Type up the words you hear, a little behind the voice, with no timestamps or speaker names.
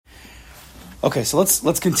Okay, so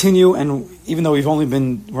let's continue, and even though we're only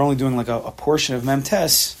doing like a portion of Torah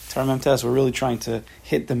Memtes, we're really trying to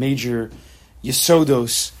hit the major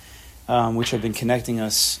Yesodos, which have been connecting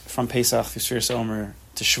us from Pesach through Sfiras Omer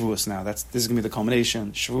to Shavuos now. This is going to be the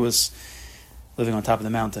culmination. Shavuos, living on top of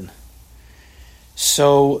the mountain.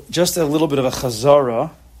 So, just a little bit of a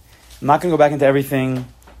chazara. I'm not going to go back into everything.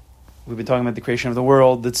 We've been talking about the creation of the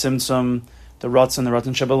world, the tzimtzum, the Ratan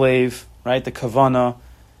Shebelev, right? The Kavana,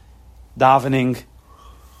 davening,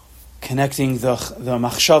 connecting the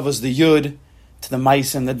machshavas, the yud, to the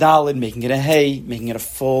maisa and the dalid, making it a hey, making it a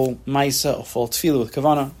full maisa, a full tefillah with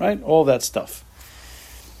kavana, right? All that stuff.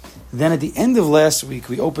 Then at the end of last week,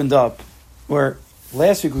 we opened up, where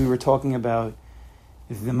last week we were talking about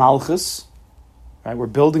the malchus, right? We're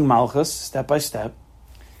building malchus step by step.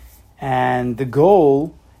 And the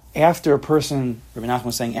goal, after a person, Rabbi Nachman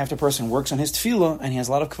was saying, after a person works on his tefillah and he has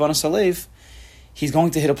a lot of kavanas alev, he's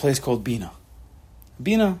going to hit a place called binah.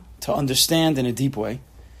 Binah, to understand in a deep way,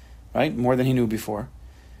 right? More than he knew before.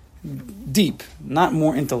 Deep, not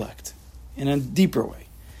more intellect, in a deeper way.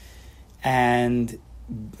 And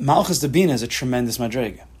malchus de binah is a tremendous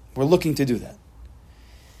madrega. We're looking to do that.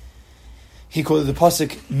 He called it the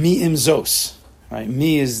pasuk mi im zos, right?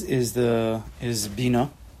 Mi is binah.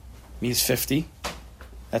 Mi is 50.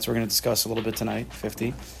 That's what we're going to discuss a little bit tonight.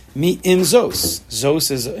 50. Mi im zos.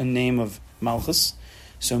 Zos is a name of malchus.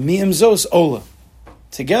 So mi im zos ola.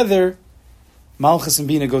 Together, malchus and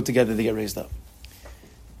binah go together, they get raised up.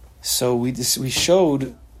 So we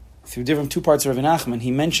showed through two parts of Rabbi Nachman,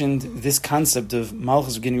 he mentioned this concept of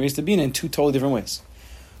malchus getting raised to binah in two totally different ways.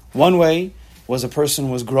 One way was a person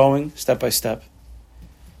was growing step by step.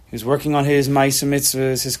 He was working on his ma'aseh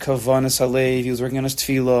mitzvahs, his kavanas halev, he was working on his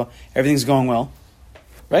tefillah, everything's going well.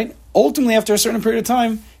 Right? Ultimately, after a certain period of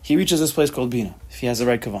time, he reaches this place called binah, if he has the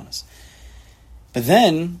right kavanas. But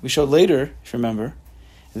then, we showed later, if you remember,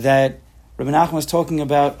 that Rabbi Nachman was talking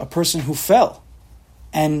about a person who fell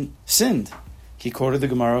and sinned. He quoted the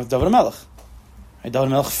Gemara of David HaMelech. Right? David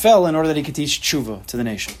HaMelech fell in order that he could teach Teshuva to the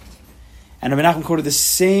nation. And Rabbi Nachman quoted the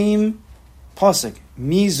same pasuk,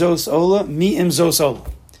 mi zos ola, mi im zos ola.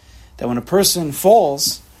 That when a person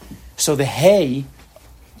falls, so the hay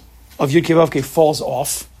of Yud Kei Vav Kei falls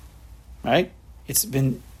off, right? It's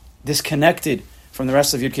been disconnected from the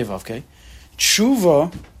rest of Yud Kei Vav Kei.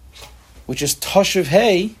 Teshuva, which is Tashuv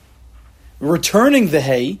hay, returning the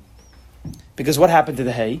hay, because what happened to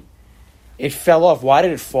the hay? It fell off. Why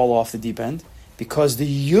did it fall off the deep end? Because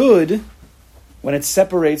the Yud, when it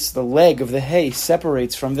separates, the leg of the hay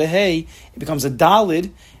separates from the hay, it becomes a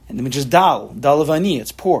dalid, and which is dalavani,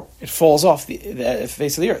 it's poor. It falls off the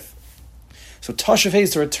face of the earth. So Tashuv hay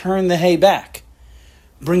is to return the hay back.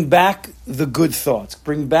 Bring back the good thoughts.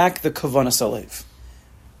 Bring back the kavanas alev.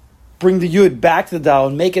 Bring the yud back to the dal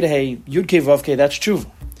and make it a hay. Yud kei vav kei, that's tshuva.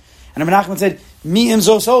 And Rabbi Nachman said, mi im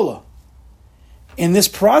zos ola. In this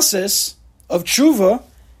process of tshuva,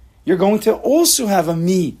 you're going to also have a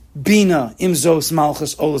mi, bina, im zos,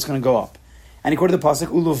 malchus, ola is going to go up. And he quoted the pasuk,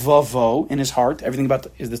 uluvavo, in his heart, everything about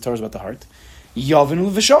the Torah is about the heart. Yavin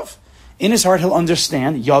uluvishov. In his heart, he'll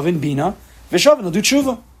understand, yavin, bina, vishav, and he'll do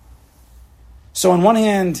tshuva. So on one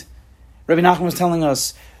hand, Rabbi Nachman was telling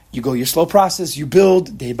us, you go your slow process, you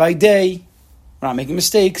build day by day, we're not making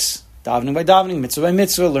mistakes, davening by davening, mitzvah by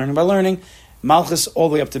mitzvah, learning by learning, malchus all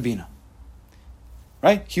the way up to bina.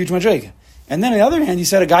 Right? Huge madrega. And then on the other hand, he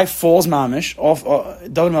said a guy falls mamish, off,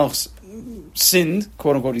 David Melch sinned,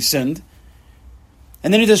 quote unquote, he sinned,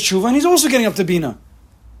 and then he does tshuva, and he's also getting up to bina.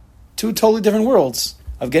 Two totally different worlds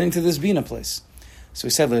of getting to this bina place. So we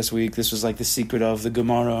said last week, this was like the secret of the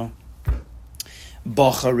Gemara.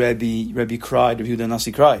 Bacha Rebbe cried, Rabbi Yehuda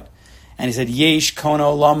Nasi cried. And he said, Yesh kona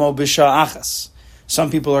olamo b'sha achas.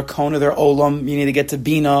 Some people are kona their olam, meaning to get to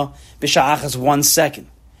bina, b'sha achas 1 second.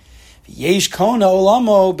 Yesh kona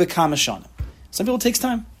olamo b'kama shanim. Some people it takes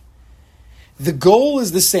time. The goal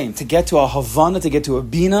is the same, to get to a havana, to get to a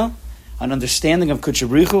bina, an understanding of Kudsha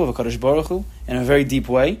B'richu, of HaKadosh Baruch Hu, in a very deep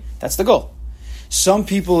way. That's the goal. Some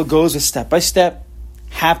people it goes with step by step,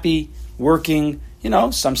 happy, working,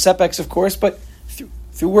 some setbacks of course, but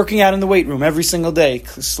through working out in the weight room every single day,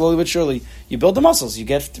 slowly but surely, you build the muscles, you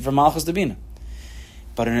get from malchus to bina.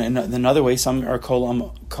 But in another way, some are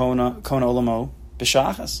kona olamo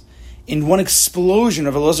b'shachas. In one explosion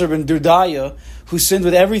of Elazar ben Durdaya, who sinned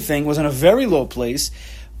with everything, was in a very low place,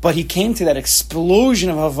 but he came to that explosion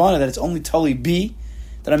of Havana that it's only Tali B,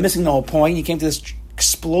 that I'm missing the whole point. He came to this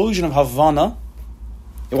explosion of Havana.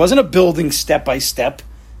 It wasn't a building step by step,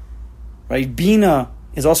 right? Bina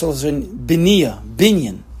is also in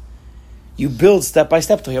binyan. You build step by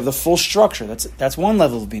step till you have the full structure. That's one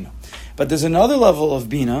level of bina. But But there's another level of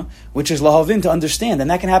binah, which is lahavin, to understand,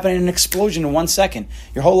 and that can happen in an explosion in 1 second.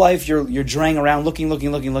 Your whole life, you're draying around, looking,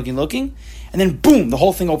 and then boom, the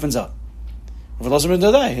whole thing opens up.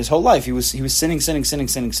 His whole life, he was sinning,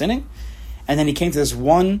 and then he came to this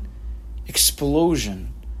one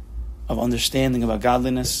explosion of understanding about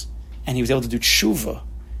godliness, and he was able to do teshuva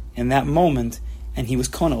in that moment, and he was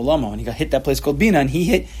kona olamo, and he got hit that place called binah, and he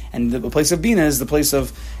hit, and the place of binah is the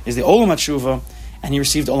olam teshuva, and he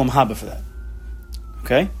received olam haba for that.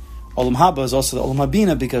 Okay, olam haba is also the olam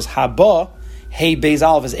habina, because haba, hey beis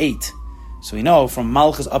aleph, is 8. So we know from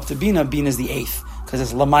malchus up to binah is the 8th, because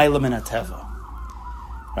it's lamayla min hateva.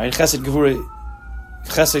 Right, chesed gevura,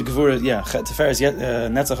 yeah, teferes,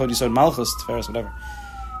 netzach hod yisod malchus, teferes, whatever.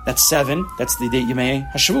 That's 7. That's the day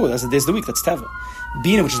Yemei Hashavua. That's the days of the week. That's teva.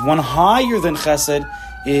 Bina, which is one higher than chesed,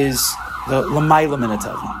 is the lamayla min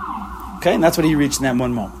hateva. Okay, and that's what he reached in that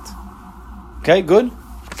one moment. Okay, good?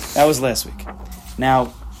 That was last week.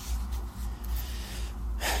 Now,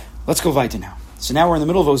 let's go weiter now. So now we're in the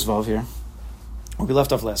middle of Osvav here, where we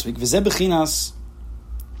left off last week. V'zeh b'chinas,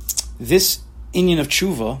 this inyan of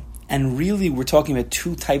tshuva, and really we're talking about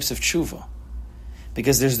 2 types of tshuva.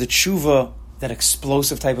 Because there's the tshuva, that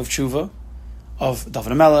explosive type of tshuva, of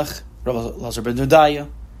David HaMelech, Rabbi Lazar ben Dodaya.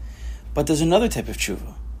 But there's another type of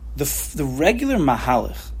tshuva. The regular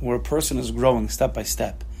mahalach, where a person is growing step by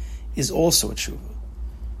step, is also a tshuva.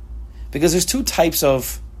 Because there's 2 types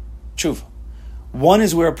of tshuva. One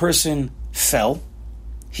is where a person fell,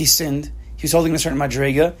 he sinned, he was holding a certain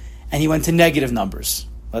madrega, and he went to negative numbers,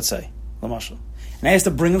 let's say, lamashal. And he has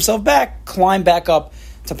to bring himself back, climb back up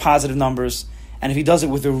to positive numbers, and if he does it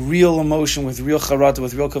with a real emotion, with real charata,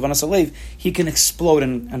 with real kavanas alev, he can explode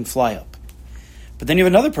and fly up. But then you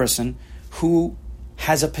have another person who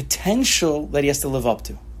has a potential that he has to live up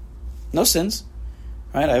to. No sins.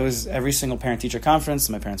 Right? I was every single parent-teacher conference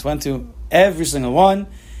my parents went to, every single one.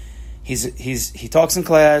 He talks in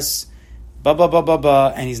class,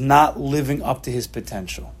 and he's not living up to his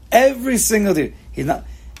potential. Every single day. He's not,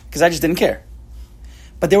 because I just didn't care.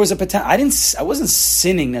 But there was a potential. I wasn't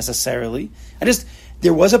sinning necessarily.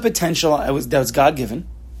 There was a potential. That was God given,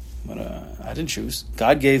 but I didn't choose.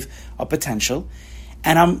 God gave a potential,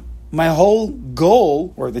 and my whole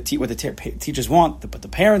goal, or what the teachers want, but the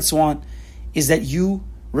parents want, is that you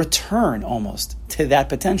return almost to that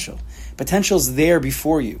potential. Potential's there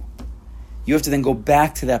before you. You have to then go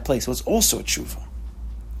back to that place. So it's also a tshuva.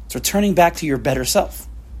 It's returning back to your better self.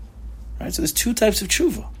 Right? So there's 2 types of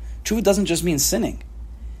tshuva. Tshuva doesn't just mean sinning.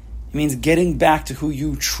 It means getting back to who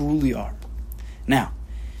you truly are. Now,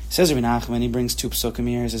 says Rabbi Nachman, he brings 2 psukim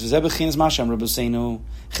here. He says, "V'zeh masham Rabbi Seinu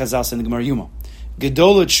Chazal in the Gemara Yuma.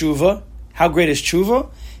 Gedola tshuva. How great is tshuva?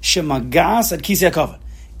 Shemagas at kisei hakavod.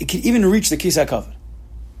 It can even reach the kisei hakavod.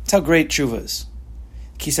 That's how great tshuva is.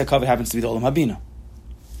 Kisei hakavod happens to be the olam habina.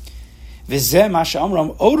 V'zeh masham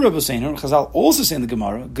Amram Od Rabbi Seinu Chazal also say in the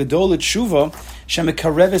Gemara, Gedola tshuva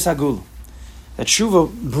shemekareves hagula. That tshuva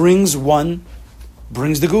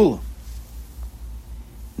brings the gula.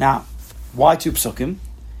 Now, why 2 psukim?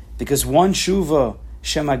 Because one tshuva,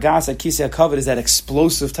 shemagas at kisei hakavod, is that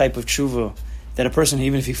explosive type of tshuva that a person,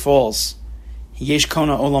 even if he falls, yesh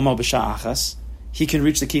kona olamo b'sha achas, he can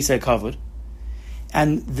reach the kisei hakavod.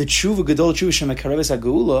 And the tshuva, gedol tshuva shemekareves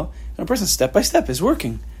hagula, and a person step by step is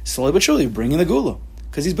working, slowly but surely, bringing the gula.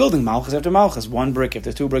 Because he's building malchus after malchus, 1 brick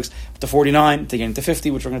after 2 bricks, after 49, to get to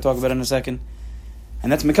 50, which we're going to talk about in a second.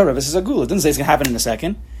 And that's mekareves hagula. It doesn't say it's going to happen in a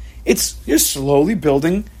second. You're slowly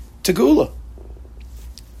building to gula.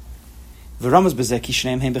 Both of these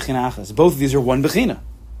are one bechina.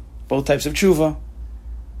 Both types of tshuva,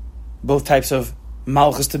 both types of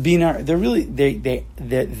malchus to binah. They're really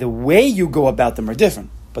the way you go about them are different,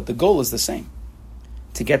 but the goal is the same.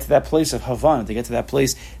 To get to that place of havana, to get to that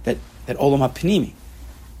place that olam hapnimi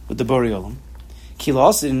with the bori olam.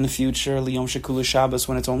 Kila in the future liyom shekula Shabbos,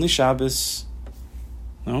 when it's only Shabbos.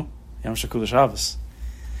 No, yom shekula Shabbos.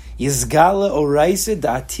 Yizgala oraisa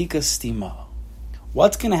da'atika stima.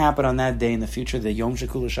 What's going to happen on that day in the future, the Yom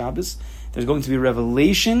Shekula Shabbos? There's going to be a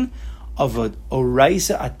revelation of a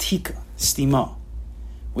oraisa atika, stima,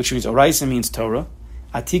 which means oraisa means Torah,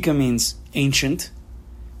 atika means ancient,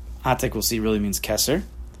 atik we'll see really means keser,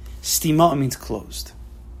 stima means closed.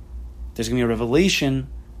 There's going to be a revelation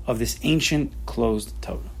of this ancient closed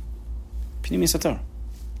Torah. Pnimi Torah.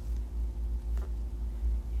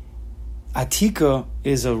 Atika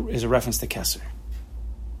is a reference to keser.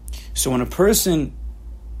 So when a person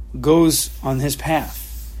goes on his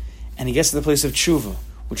path and he gets to the place of tshuva,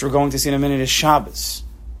 which we're going to see in a minute is Shabbos,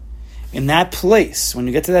 in that place, when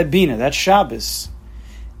you get to that binah, that Shabbos,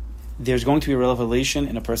 there's going to be a revelation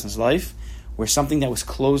in a person's life where something that was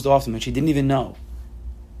closed off to him, which he didn't even know,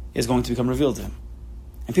 is going to become revealed to him.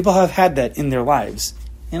 And people have had that in their lives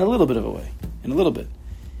in a little bit of a way,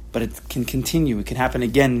 but it can continue. It can happen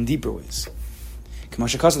again in deeper ways. The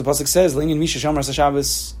pasuk says,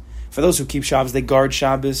 for those who keep Shabbos, they guard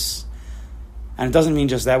Shabbos. And it doesn't mean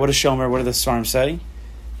just that. What does Shomer, what do the Svarim say?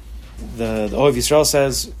 The Ohev Yisrael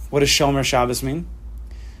says, what does Shomer Shabbos mean?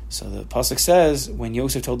 So the pasuk says, when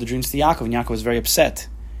Yosef told the dreams to Yaakov, and Yaakov was very upset,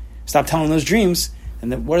 stop telling those dreams.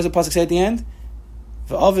 And then what does the pasuk say at the end?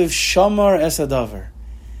 V'aviv Shomer esadavar.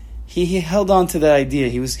 He held on to that idea.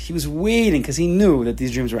 He was waiting because he knew that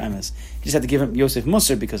these dreams were emes. He just had to give him Yosef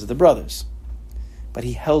Musar because of the brothers. But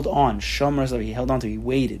he held on. Shomer esadavar. He held on to it. He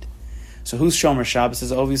waited. So who's Shomer Shabbos,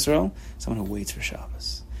 says Ohev Yisrael? Someone who waits for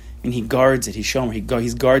Shabbos. I mean, he guards it. He's Shomer. He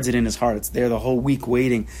guards it in his heart. It's there the whole week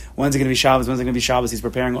waiting. When's it going to be Shabbos? When's it going to be Shabbos? He's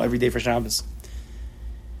preparing every day for Shabbos.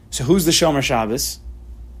 So who's the Shomer Shabbos?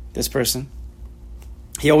 This person.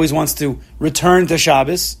 He always wants to return to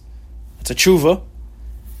Shabbos. It's a Teshuva.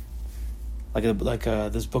 Like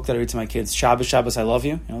this book that I read to my kids, Shabbos, I love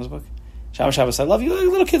you. You know this book? Shabbos, I love you. A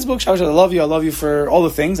little kid's book. Shabbos, I love you for all the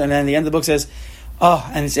things. And then the end of the book says,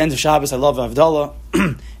 and it's the end of Shabbos, I love Avdallah.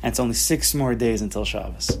 And it's only 6 more days until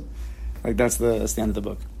Shabbos. Like that's the end of the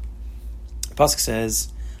book. The pasuk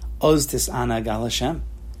says, Oz tis'ana gal Hashem.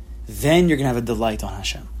 Then you're going to have a delight on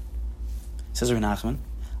Hashem. Says Rabbi Nachman,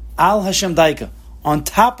 Al Hashem daika. On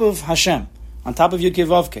top of Hashem. On top of Yud Kei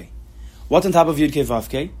Vav Kei. What's on top of Yud Kei Vav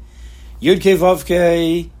Kei? Yud Kei Vav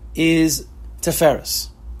Kei is Teferes.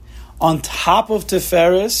 On top of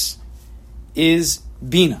Teferes is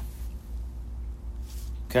binah.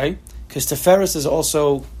 Okay? Because Teferes is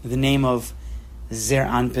also the name of Zer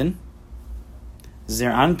Anpin.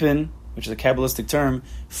 Zer Anpin, which is a Kabbalistic term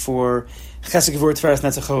for Chesed Gevurah Teferes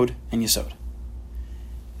Netzach and Yesod.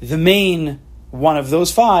 The main one of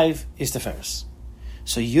those 5 is Teferes.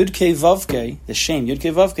 So Yud Kei Vav Kei, the Shem Yud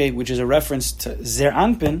Kei Vav Kei, which is a reference to Zer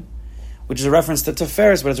Anpin, which is a reference to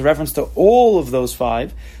Teferes, but it's a reference to all of those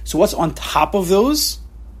 5. So what's on top of those?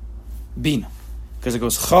 Binah. Because it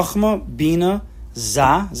goes Chachma, Binah,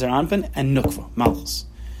 Za, Zer Anpin, and Nukva, Malchus.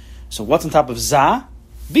 So what's on top of Za?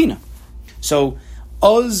 Binah. So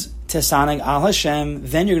Oz Tesaneg Al Hashem,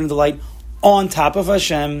 then you're going to delight on top of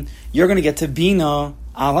Hashem. You're going to get to Binah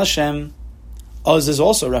Al Hashem. Oz is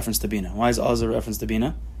also a reference to Binah. Why is Oz a reference to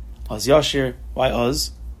Binah? Oz Yashir. Why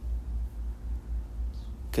Oz?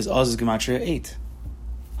 Because Oz is Gematria 8.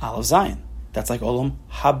 Aleph Zion. That's like Olam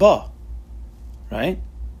Haba. Right?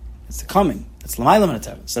 It's the coming. It's L'mayla min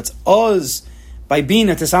haTeves. That's Oz by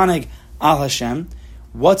Binah Tesaneg Al Hashem.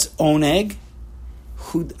 What's Oneg?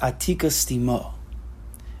 Hud Atika Stimo.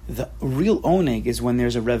 The real Oneg is when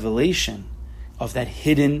there's a revelation of that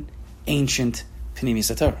hidden, ancient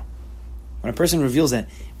Pnimis Torah. When a person reveals that,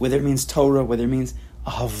 whether it means Torah, whether it means a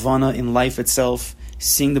Havana in life itself,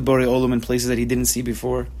 seeing the Borei Olam in places that he didn't see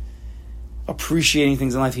before, appreciating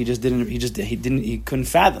things in life he couldn't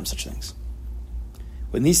fathom such things.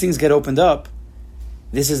 When these things get opened up,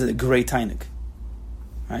 this is a great tainik.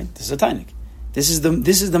 Right? This is a tainik. This is the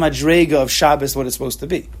madrega of Shabbos, what it's supposed to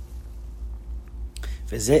be.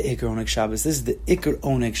 This is the Iker Oneg Shabbos. This is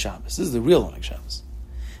the real Oneg Shabbos.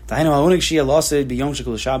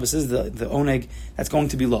 This is the Oneg that's going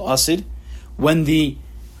to be La'asid. When the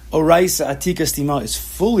Oraisa Atika Stima is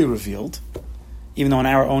fully revealed, even though on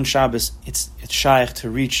our own Shabbos it's shaykh to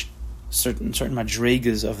reach certain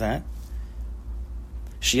madregas of that.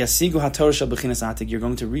 Shiasigu HaTorah Shel Bechinas Atik, you're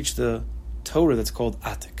going to reach the Torah that's called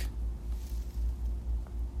Atik.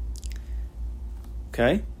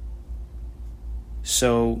 Okay?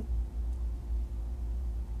 So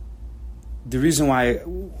the reason why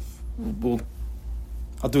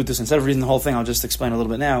I'll do it this instead of reading the whole thing, I'll just explain a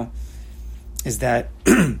little bit now, is that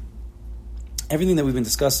everything that we've been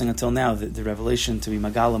discussing until now, the revelation to be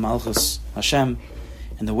Magala Malchus Hashem,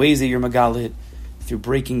 and the ways that you're Magala it through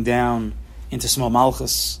breaking down into small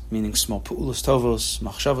Malchus, meaning small Pu'ulos Tovos,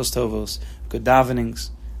 Machshavos Tovos, good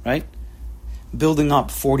davenings, right? Building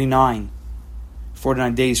up 49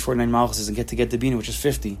 days, 49 Malchuses, and get the binah, which is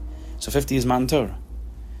 50. So 50 is Matan Torah.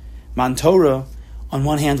 Matan Torah, on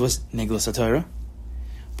one hand, was Niglas HaTorah,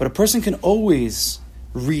 but a person can always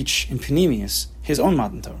reach in Panemius his own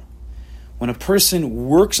Matan Torah. When a person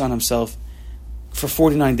works on himself for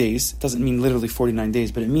 49 days, it doesn't mean literally 49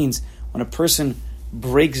 days, but it means when a person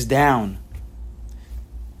breaks down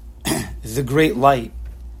the great light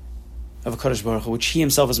of a Kadosh Baruch Hu, which he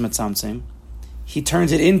himself is Metzamtzem, he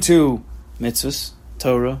turns it into mitzvahs,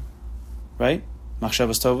 Torah, right?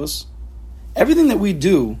 Machshavos Tovos. Everything that we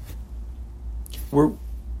do, we're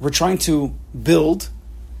trying to build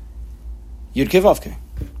Yud Kei Vav Kei.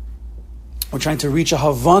 We're trying to reach a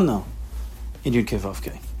Havana in Yud Kei Vav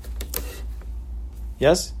Kei.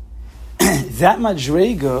 Yes? That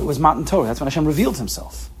Madrega was Matan Torah. That's when Hashem revealed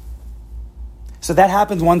himself. So that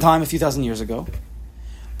happened one time a few thousand years ago.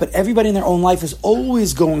 But everybody in their own life is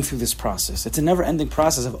always going through this process. It's a never-ending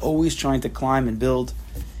process of always trying to climb and build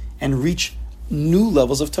and reach new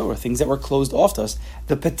levels of Torah, things that were closed off to us.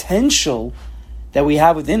 The potential that we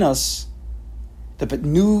have within us, the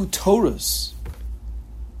new Torahs.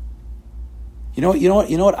 You know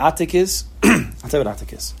what Atik is? I'll tell you what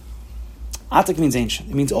Atik is. Atik means ancient.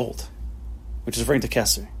 It means old, which is referring to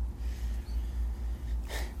Kesser.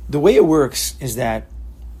 The way it works is that,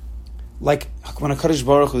 like when a Kadosh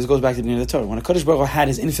Baruch Hu, this goes back to the beginning of the Torah, when a Kadosh Baruch Hu had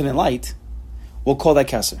his infinite light, we'll call that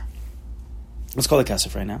Kesser. Let's call it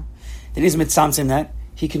Kesser right now. Then he's mitzamtzim that,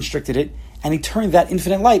 he constricted it, and he turned that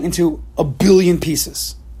infinite light into a billion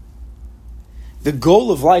pieces. The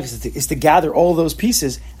goal of life is to gather all those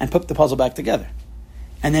pieces and put the puzzle back together.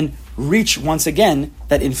 And then reach, once again,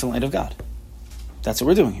 that infinite light of God. That's what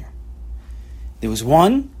we're doing here. There was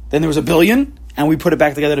one, then there was a billion, and we put it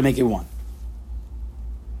back together to make it one.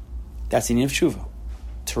 That's the need of Teshuva.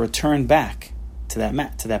 To return back to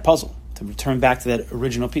that puzzle. To return back to that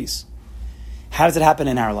original piece. How does it happen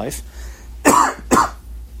in our life?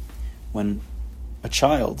 When a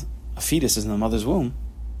child, a fetus, is in the mother's womb,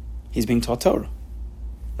 he's being taught Torah.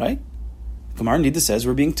 Right? Gemara Nida says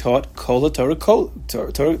we're being taught Kol Torah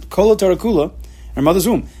Kula in our mother's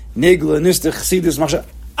womb. Nigla, Nistach, Chassidus, Masha,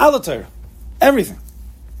 Ala Torah. Everything.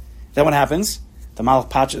 Then what happens? The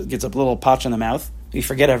malchus gets a little patch in the mouth. We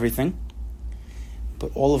forget everything.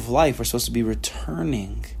 But all of life, we're supposed to be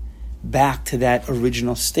returning back to that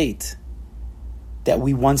original state that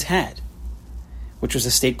we once had, which was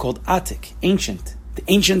a state called Atik, ancient. The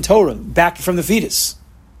ancient Torah, back from the fetus,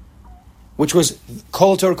 which was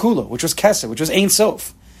Kol Torah Kula, which was Kesser, which was Ein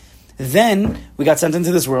Sof. Then we got sent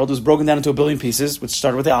into this world. It was broken down into a billion pieces, which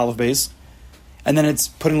started with the Aleph base, and then it's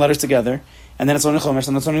putting letters together, and then it's learning Chumash,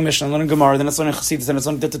 and then it's learning Mishnah, and learning Gemara, then it's learning Chassidus, then it's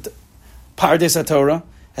learning Pardes Torah,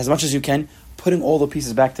 as much as you can, putting all the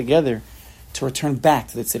pieces back together to return back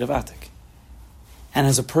to the state of Atik. And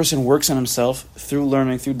as a person works on himself through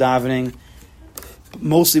learning, through davening,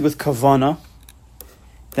 mostly with kavana,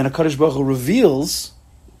 then a Kadosh Baruch Hu reveals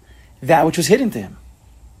that which was hidden to him.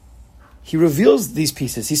 He reveals these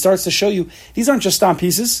pieces. He starts to show you, these aren't just stomp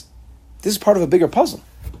pieces. This is part of a bigger puzzle.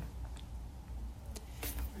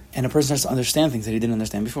 And a person starts to understand things that he didn't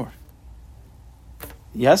understand before.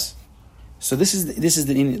 Yes? So this is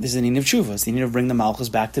the need of Teshuva. It's the need of bringing the malchus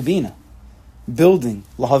back to binah. Building,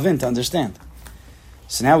 lahavin, to understand.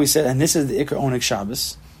 So now we said, and this is the Iker Oneg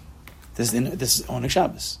Shabbos. This is Oneg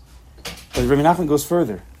Shabbos. But Rabbi Nachman goes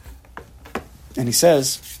further. And he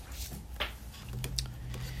says,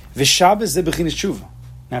 V'Shabbos ze b'chinas Teshuva.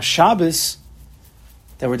 Now Shabbos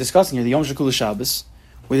that we're discussing here, the Yom Shekula Shabbos,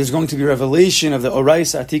 where there's going to be revelation of the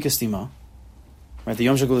Oraisa Atika Stima, right, the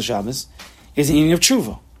Yom Shekula Shabbos, is the meaning of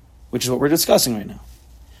Teshuva, which is what we're discussing right now.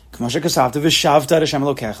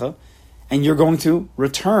 And you're going to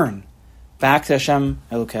return back to Hashem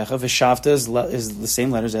Elokecha. V'shavta is the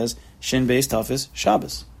same letters as Shin Beis Tafis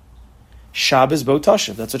Shabbos. Shabbos Bo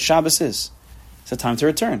Tashav. That's what Shabbos is. It's a time to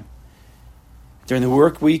return. During the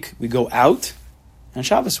work week, we go out, and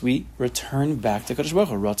Shabbos we return back to Kadosh Baruch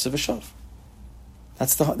Hu, Ratzav V'shav.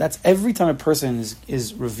 That's every time a person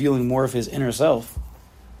is revealing more of his inner self,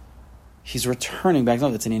 he's returning back. No,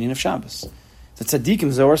 that's an Indian of Shabbos. The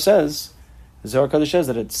Tzaddikim Zohar says, the Zohar Kodesh says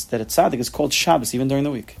that a tzaddik is called Shabbos even during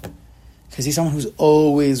the week, because he's someone who's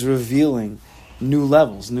always revealing new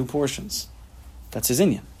levels, new portions. That's his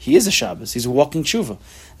Indian. He is a Shabbos. He's a walking tshuva,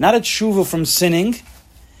 not a tshuva from sinning.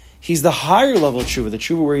 He's the higher level tshuva, the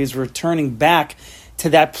tshuva where he's returning back to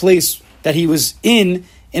that place that he was in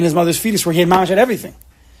his mother's fetus, where he had mamash at everything.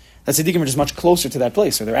 The tzaddikim are just much closer to that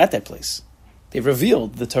place, or they're at that place. They've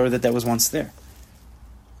revealed the Torah that was once there.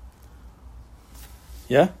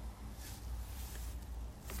 Yeah?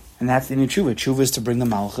 And that's the new tshuva. Tshuva is to bring the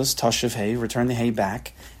malchus, tashav hay, return the hay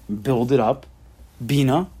back, build it up,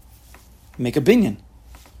 binah, make a binyan.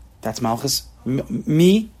 That's malchus.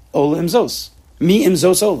 Mi ola imzos. Mi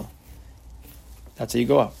imzos ola. That's how you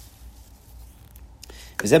go up.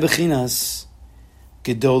 V'zeh bechinas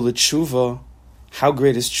gedol tshuva. How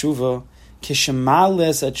great is tshuva?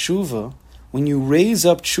 Kishemales at tshuva. When you raise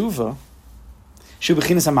up tshuva, shu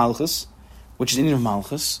bechinas ha-malchus, which is the meaning of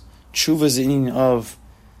malchus. Tshuva is the meaning of,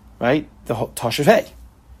 right, the tashav hay,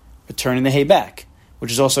 returning the hay back,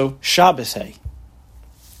 which is also Shabbos hay.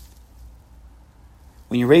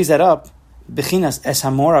 When you raise that up, bechinas es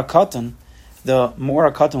hamora katan, the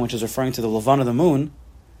mora katan, which is referring to the levana of the moon,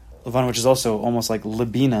 levana, which is also almost like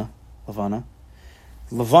lebina, Levana.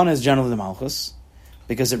 Levana is generally the malchus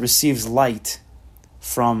because it receives light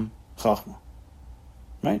from Chachma.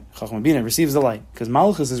 Right? Chachma binah receives the light because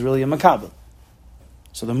malchus is really a makabel.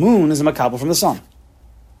 So the moon is a makabel from the sun.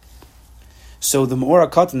 So the Me'or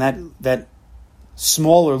HaKatan, that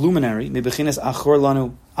smaller luminary, Mebechinas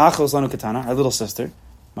Achos Lanu Katana, our little sister,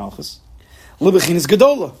 Malchus, Lebechinas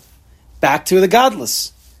Gedola, back to the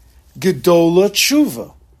godless. Gedola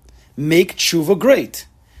Teshuva, make Teshuva great.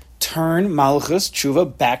 Turn Malchus,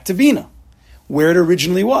 Teshuva, back to Binah, where it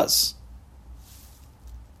originally was.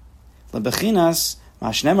 Lebechinas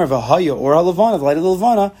Mashnemer V'Haya Or HaLevana, the light of the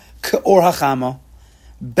Levana, Or HaChama,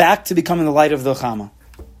 back to becoming the light of the Chama.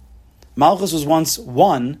 Malchus was once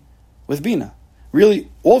one with Binah. Really,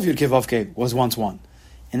 all of Yud Kei Vav Kei was once one.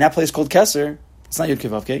 In that place called Keser, it's not Yud Kei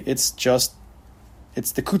Vav Kei, it's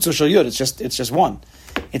the Kutzor Shel Yud, it's just one.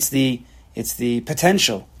 It's the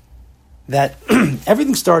potential that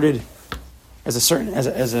everything started as an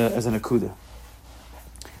akuda.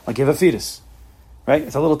 Like you have a fetus, right?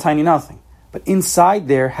 It's a little tiny nothing. But inside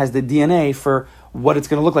there has the DNA for what it's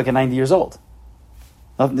going to look like at 90 years old.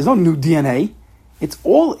 There's no new DNA. It's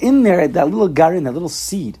all in there, that little garin, that little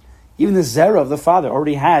seed. Even the zera of the father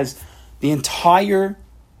already has the entire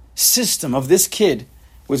system of this kid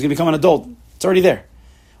who's going to become an adult. It's already there.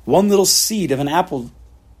 One little seed of an apple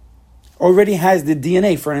already has the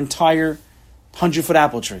DNA for an entire 100-foot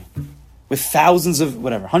apple tree with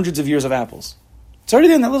hundreds of years of apples. It's already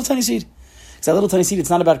there in that little tiny seed. It's that little tiny seed.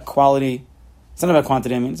 It's not about quality. It's not about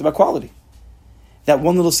quantity. It's about quality. That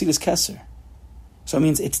one little seed is keser. So it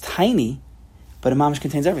means it's tiny, but a mamish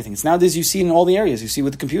contains everything. It's nowadays you see in all the areas. You see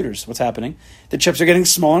with the computers what's happening. The chips are getting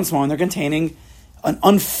smaller and smaller, and they're containing an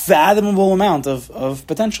unfathomable amount of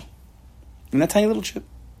potential in that tiny little chip.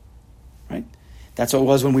 Right? That's what it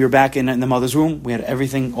was when we were back in the mother's womb. We had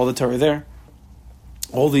everything, all the Torah there,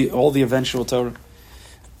 all the eventual Torah.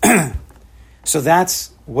 So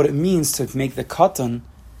that's what it means to make the katan,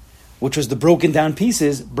 which was the broken down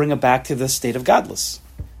pieces, bring it back to the state of godless,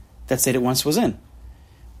 that state it once was in.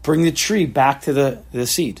 Bring the tree back to the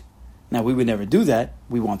seed. Now, we would never do that.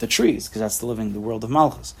 We want the trees, because that's the world of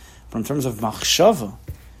malchus. But in terms of machshava,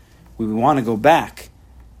 we want to go back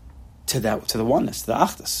to the oneness, to the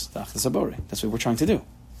achdus abori. That's what we're trying to do.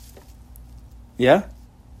 Yeah?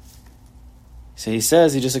 So he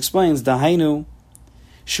just explains, Dahainu,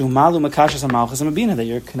 shumalu makashas ha-malchus ha-mabina, that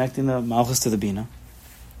you're connecting the malchus to the bina.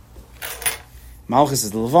 Malchus is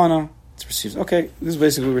the levana, it's received. Okay, this is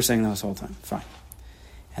basically what we were saying this whole time. Fine.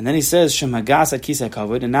 And then he says, Shemagas at Kisei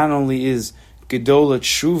Kavod, and not only is Gedola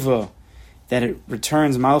Teshuva, that it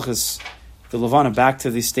returns Malchus, the Levana, back to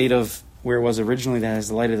the state of where it was originally, that is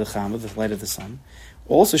the light of the Chama, the light of the sun.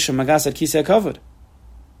 Also, Shemagas at Kisei Kavod.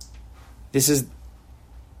 This is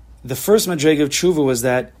the first madrega of Teshuva was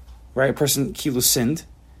that, right, a person kilu sinned.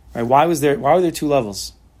 Right? Why were there two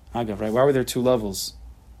levels? Agav, right? Why were there two levels?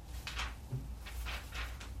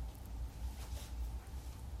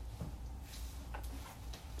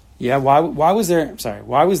 Yeah, why was there, I'm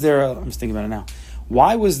just thinking about it now.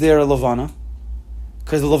 Why was there a Levana?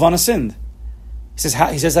 Because the Levana sinned. He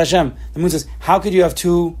says Hashem, the moon says, how could you have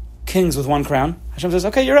two kings with one crown? Hashem says,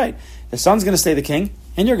 okay, you're right. The sun's going to stay the king,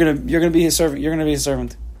 and you're going to be his servant. You're going to be his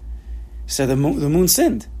servant. So the moon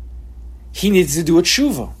sinned. He needed to do a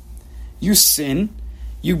tshuva. You sin,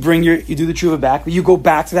 you do the tshuva back, but you go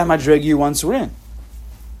back to that madrega you once were in.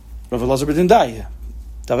 Rav Elazar didn't die.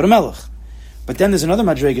 David HaMelech. But then there's another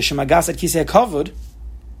madrega, Shemagas at Kisei Kavod.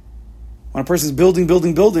 When a person's building,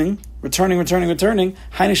 returning,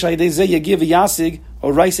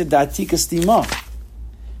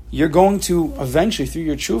 you're going to eventually, through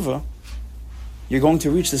your tshuva, you're going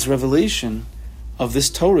to reach this revelation of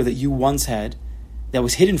this Torah that you once had that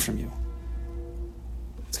was hidden from you.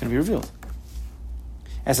 It's going to be revealed.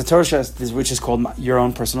 As a Torah, which is called your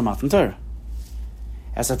own personal Matan Torah.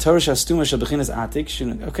 As a Torah shastuma shabechinas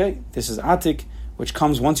atik, okay, this is atik, which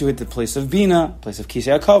comes once you hit the place of bina, place of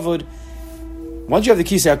kisei hakavod. Once you have the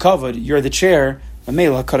kisei hakavod, you're the chair. The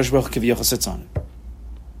mela Kadosh Baruch Hu kiviyachol sits on.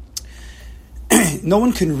 No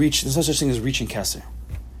one can reach. There's no such thing as reaching keser.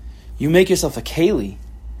 You make yourself a keli,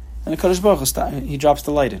 and the Kadosh Baruch Hu he drops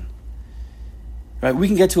the light in. Right? We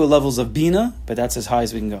can get to a levels of bina, but that's as high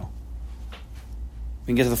as we can go. We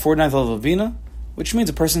can get to the 49th level of bina, which means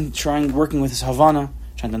a person working with his havana,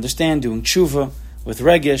 trying to understand, doing tshuva with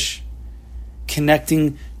regesh,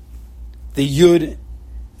 connecting the yud,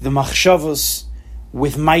 the machshavos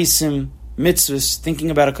with maisim, mitzvahs,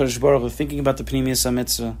 thinking about a Kadosh Baruch Hu, thinking about the pnimiyas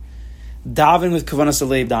mitzvah, daven with kavanas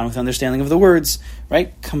alev, daven with understanding of the words,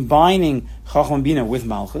 right? Combining chacham bina with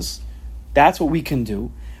malchus. That's what we can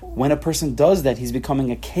do. When a person does that, he's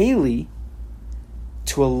becoming a keli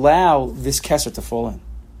to allow this keser to fall in.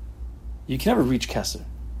 You can never reach keser.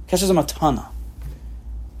 Keser is a matana.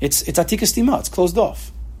 It's atika stima. It's closed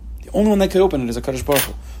off. The only one that could open it is a Kadosh Baruch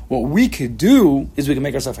Hu. What we could do is we can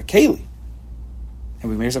make ourselves a keli.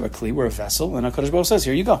 And we make ourselves a kli, we're a vessel, and a Kadosh Baruch Hu says,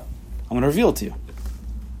 here you go. I'm going to reveal it to you.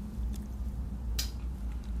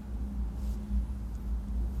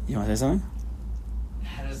 You want to say something?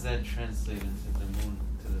 How does that translate into the moon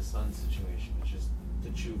to the sun situation, which is the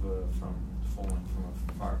Teshuva from falling from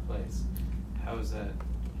a far place? How is that?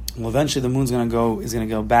 Well, eventually the moon's going to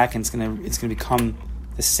go back, and it's going to become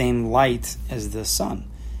the same light as the sun.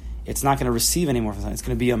 It's not going to receive any more from the sun. It's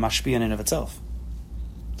going to be a mashpia in and of itself.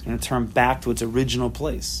 It's going to turn back to its original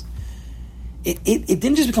place. It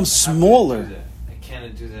didn't just become smaller. Can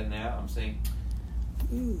it do that now? I'm saying.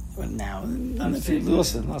 Now,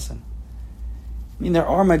 listen. I mean, there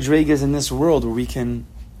are madregas in this world where we can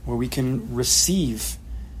receive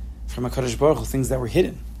from a Kadosh Baruch Hu things that were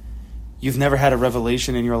hidden. You've never had a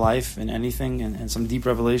revelation in your life in anything, and some deep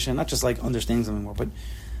revelation, not just like understanding something more, but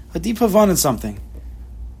a deep havan in something.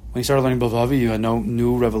 When you started learning Bavavi, you had no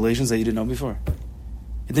new revelations that you didn't know before.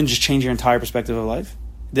 It didn't just change your entire perspective of life.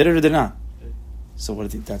 Did it or did it not? So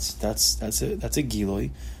what? That's a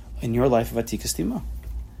giloi in your life of atika stima.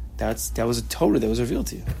 That was a Torah that was revealed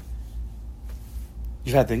to you.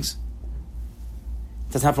 You've had things.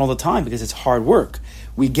 It doesn't happen all the time because it's hard work.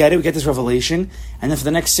 We get it, we get this revelation, and then for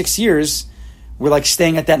the next 6 years, we're like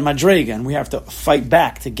staying at that madrega, and we have to fight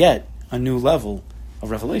back to get a new level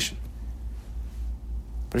of revelation.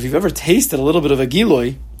 But if you've ever tasted a little bit of a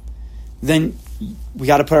giloi, then we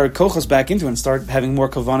got to put our kochos back into it and start having more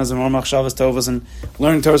kavanas and more machshavas tovas and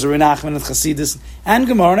learning Torahs of Nachman and Chasidus and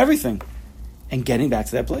Gemara and everything, and getting back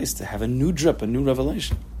to that place to have a new drip, a new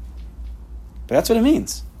revelation. But that's what it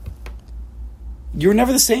means. You were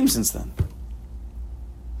never the same since then.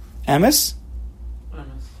 Emes?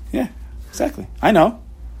 Yeah, exactly. I know,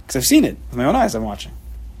 because I've seen it with my own eyes. I'm watching.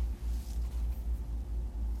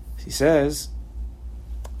 He says,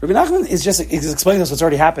 Rabbi Nachman is explaining to us what's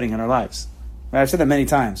already happening in our lives. Right? I've said that many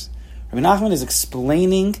times. Rabbi Nachman is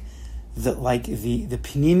explaining the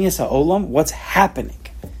pininius ha'olam, what's happening.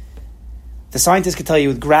 The scientists could tell you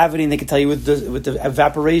with gravity, and they could tell you with the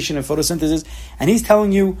evaporation and photosynthesis, and he's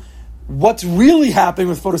telling you what's really happening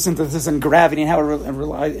with photosynthesis and gravity and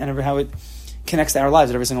how it connects to our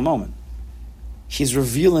lives at every single moment. He's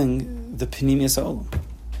revealing the pininius ha'olam,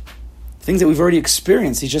 things that we've already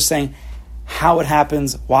experienced. He's just saying how it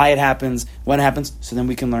happens, why it happens, when it happens, so then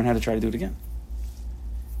we can learn how to try to do it again.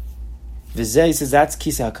 Vizeh, he says that's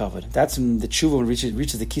kisei hakavod. That's when the Teshuva when it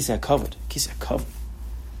reaches the kisei hakavod. Kisei hakavod.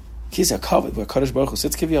 Kisei hakavod, where Kadosh Baruch Hu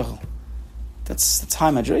sits kiviyachol. That's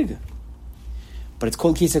high madrega. But it's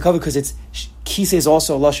called kisei hakavod because kisei is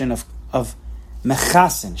also a lashon of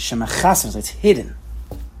mechasen, shemechasen, so it's hidden.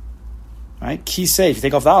 Right? Kisei, if you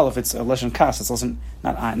take off the aleph, it's a lashon kas. It's lashon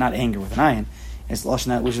not anger with an ayin. It's lashon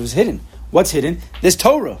that which was hidden. What's hidden? There's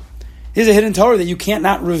Torah. There's a hidden Torah that you can't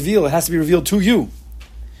not reveal. It has to be revealed to you.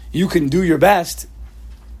 You can do your best.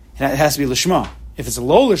 And it has to be lishma. If it's a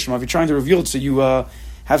low lishma, if you're trying to reveal it so you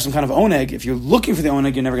have some kind of oneg, if you're looking for the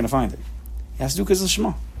oneg, you're never going to find it. It has to do because of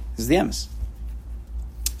lishma. This is the emes.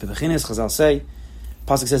 The bechinas Chazal say,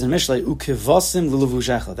 Pasuk says in Mishlei, ukevasim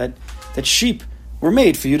lilavushecha, that sheep were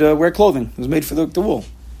made for you to wear clothing. It was made for the wool.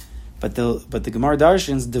 But the Gemara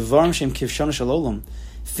Darshans, devarim shem kivshana shalolam,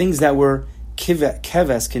 things that were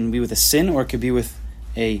keves can be with a sin or it could be with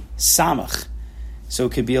a samach. So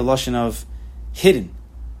it could be a lashon of hidden.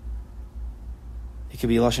 It could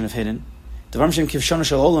be a lashon of hidden. Devarim shem kivshana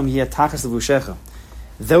shalolam yatakas levushecha.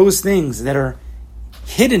 Those things that are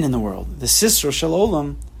hidden in the world, the sisra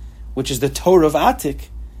shalolam, which is the Torah of Atik,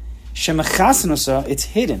 shemachasanosa, it's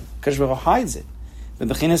hidden. Kadosh Baruch Hu hides it. The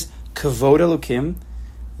bechinas kavod elokim,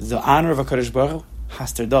 the honor of a Kadosh Baruch Hu,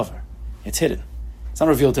 haster davar. It's hidden. It's not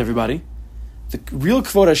revealed to everybody. The real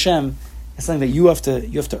kvod Hashem is something that you have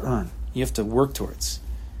to earn. You have to work towards.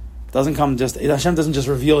 It doesn't come just. Hashem doesn't just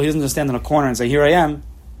reveal. He doesn't just stand in a corner and say, "Here I am."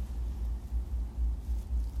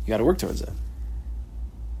 You got to work towards it.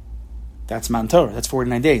 That's Mount Torah. That's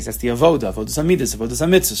 49 days. That's the avodah, avodas amidas, avodas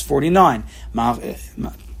amitzvos. 49.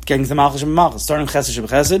 Getting to the malchus and malchus. Starting chesed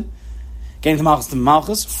shebechesed. Getting to malchus to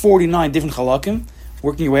malchus. 49 different halakim.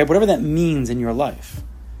 Working your way up, whatever that means in your life.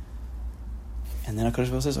 And then HaKadosh Baruch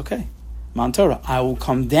Hu says, okay, Mount Torah, I will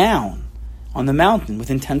come down on the mountain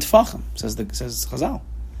within 10 tefachim, says Chazal.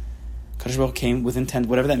 HaKadosh Baruch Hu came within 10,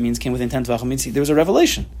 whatever that means, came within 10 tefachim, means there was a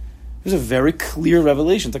revelation. There was a very clear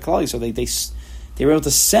revelation to Klali, so they were able to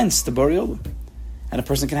sense the Bari Olam. And a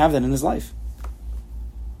person can have that in his life.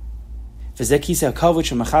 This is the Kisei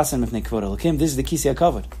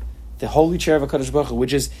HaKavod, the holy chair of HaKadosh Baruch Hu,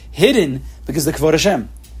 which is hidden because the Kavod Hashem.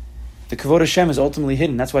 The Kavod Hashem is ultimately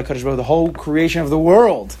hidden. That's why HaKadosh Baruch Hu, the whole creation of the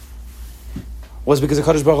world, was because the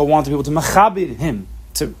HaKadosh Baruch Hu wanted people to mechabed him,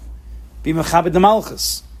 to be mechabed the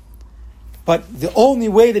malchus. But the only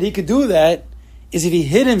way that he could do that is if he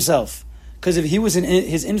hid himself. Because if he was in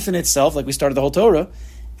his infinite self, like we started the whole Torah,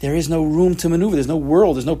 there is no room to maneuver. There's no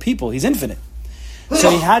world. There's no people. He's infinite. So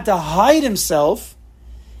he had to hide himself.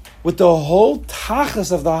 With the whole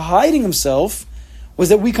tachas of the hiding himself was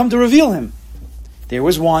that we come to reveal him. There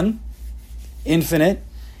was one, infinite.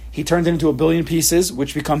 He turned it into a billion pieces,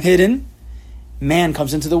 which become hidden. Man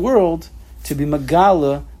comes into the world to be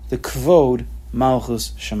Megala, the Kvod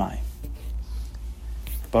Malchus Shemai.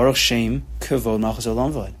 Baruch Shem Kvod Malchus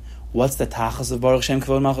Olam Vod. What's the tachas of Baruch Shem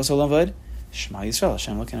Kvod Malchus Olam Vod? Shema Yisrael,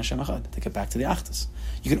 Hashem Elokeinu Hashem Echad. To get back to the Achdus.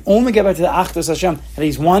 You can only get back to the Achdus Hashem, that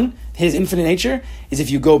He's one, His infinite nature, is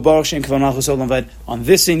if you go Baruch Shem Kvod Malchus Olam Vod on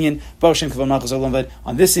this inyan, Baruch Shem Kvod Malchus Olam Vod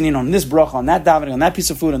on this inyan, on this bracha, on that davening, on that piece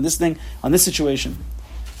of food, on this thing, on this situation.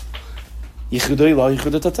 Yichudoi lo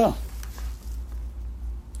yichudot atah.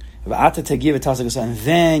 And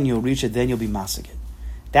then you'll reach it, then you'll be masagid.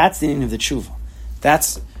 That's the end of the Teshuva.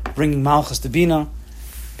 That's bringing malchus to binah,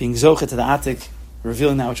 being zochet to the atik,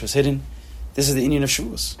 revealing that which was hidden. This is the inyan of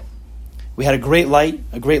Shavuos. We had a great light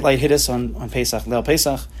hit us on Pesach, Leil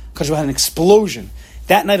Pesach, because we had an explosion.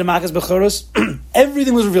 That night of Makas Bechoros,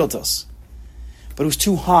 everything was revealed to us. But it was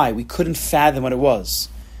too high. We couldn't fathom what it was.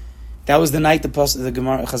 That was the night, the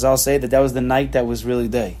Gemara Chazal say, that was the night that was really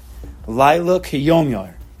day. Laila Kiyom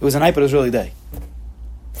Yar. It was a night, but it was really day.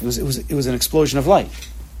 It was an explosion of light.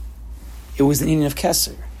 It was the inyan of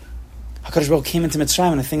Keser. HaKadosh Baruch Hu came into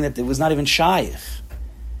Mitzrayim in a thing that it was not even shaykh.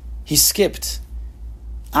 He skipped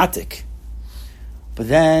Atik. But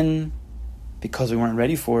then, because we weren't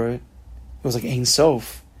ready for it, it was like Ein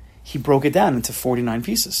Sof. He broke it down into 49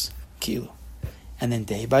 pieces, kilo. And then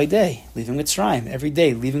day by day, leaving Mitzrayim, every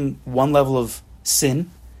day, leaving one level of sin,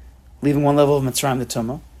 leaving one level of Mitzrayim the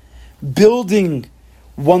Tumah, building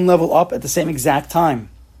one level up at the same exact time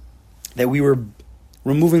that we were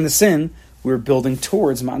removing the sin, we were building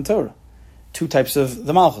towards Matan Torah. Two types of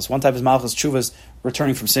the malchus. One type is malchus, Teshuva,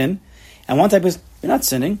 returning from sin. And one type is, you're not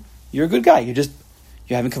sinning, you're a good guy.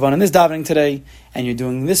 You're having kavanah in this davening today, and you're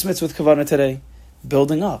doing this mitzvah with kavanah today.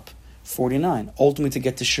 Building up, 49, ultimately to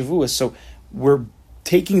get to Shavuos. So we're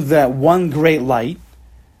taking that one great light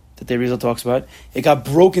that the Rizal talks about. It got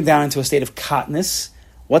broken down into a state of katnus.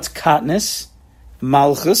 What's katnus?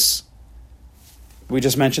 Malchus. We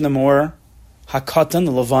just mentioned the more hakatan,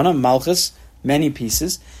 the levana, malchus, many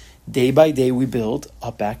pieces. Day by day we build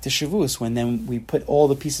up back to Shavuos, when then we put all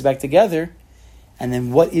the pieces back together, and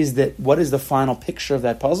then what is the final picture of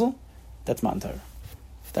that puzzle? That's Matan Torah.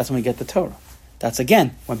 That's when we get the Torah. That's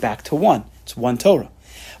again, went back to one. It's one Torah.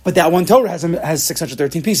 But that one Torah has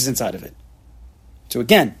 613 pieces inside of it. So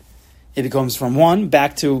again, it becomes from one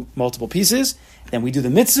back to multiple pieces, then we do the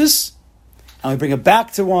mitzvahs, and we bring it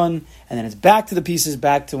back to one, and then it's back to the pieces,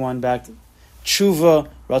 back to one, back to Teshuva,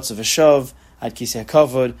 Ratzav V'Shav, Ad Kisei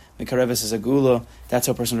HaKavod, Mikareves is Agula. That's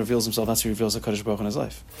how a person reveals himself. That's how he reveals the HaKadosh Baruch Hu in his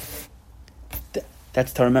life.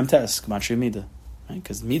 That's Torah Mem Tes, Gematria Midah.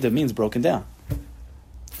 Because Midah means broken down.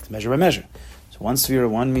 It's measure by measure. So one sphere,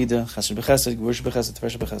 one Midah, Chesed B'Chesed, Gvur B'Chesed,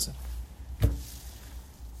 Tifer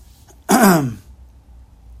B'Chesed.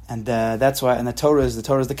 And that's why, and the Torah is the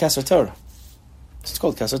Keser Torah. It's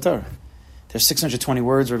called Keser Torah. There's 620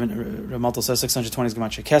 words. Ramaltal says 620 is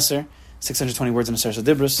Gematria Keser. 620 words in the Sersha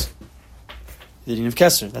Dibros. The din of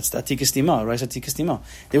Keser. That's the Atikas Tima, right? Atikas Tima.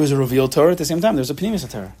 There was a revealed Torah at the same time. There was a Pnimis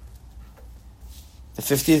Torah. The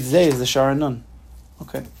 50th day is the Shara Nun.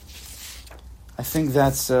 Okay. I think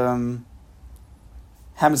that's Hametz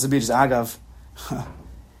Zabir is Agav.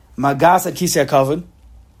 Magas ad Kisei HaKavod.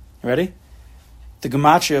 Ready? The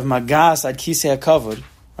Gematria of Magas ad Kisei HaKavod,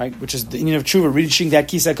 right? Which is the inyan of Teshuva, reaching that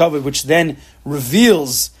Kisei HaKavod, which then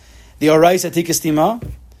reveals the Orais Atikas Tima.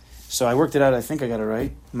 So I worked it out, I think I got it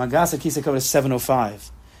right. Magas ad Kisei HaKavod is 705.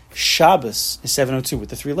 Shabbos is 702. With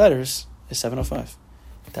the three letters, is 705.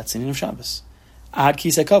 That's the inyan of Shabbos. Ad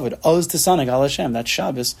Kisei HaKavod, Oz Tesaneg Al Hashem. That's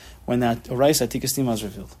Shabbos, when that Orais Atikas Tima is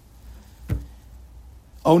revealed.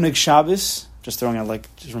 Oneg Shabbos, just throwing out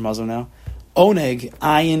like just Ramazo now. Oneg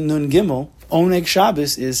Ayin Nun Gimel. Oneg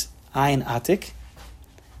Shabbos is Ayin Atik.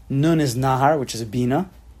 Nun is Nahar, which is a binah.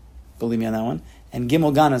 Believe me on that one. And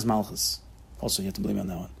Gimel Gan is Malchus. Also, you have to believe me on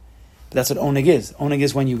that one. But that's what Oneg is. Oneg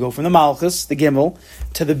is when you go from the Malchus, the Gimel,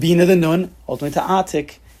 to the binah, the Nun, ultimately to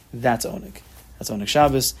Atik. That's Oneg. That's Oneg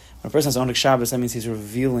Shabbos. When a person has Oneg Shabbos, that means he's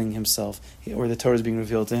revealing himself, or the Torah is being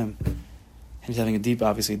revealed to him. and he's having a deep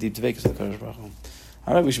dvekus with the Kodesh Baruch Hu.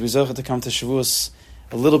 All right, we should be zocheh to come to Shavuos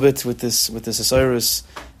a little bit with this Osiris,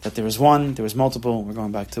 that there was one, there was multiple. We're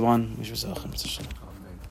going back to one. We should be zocheh.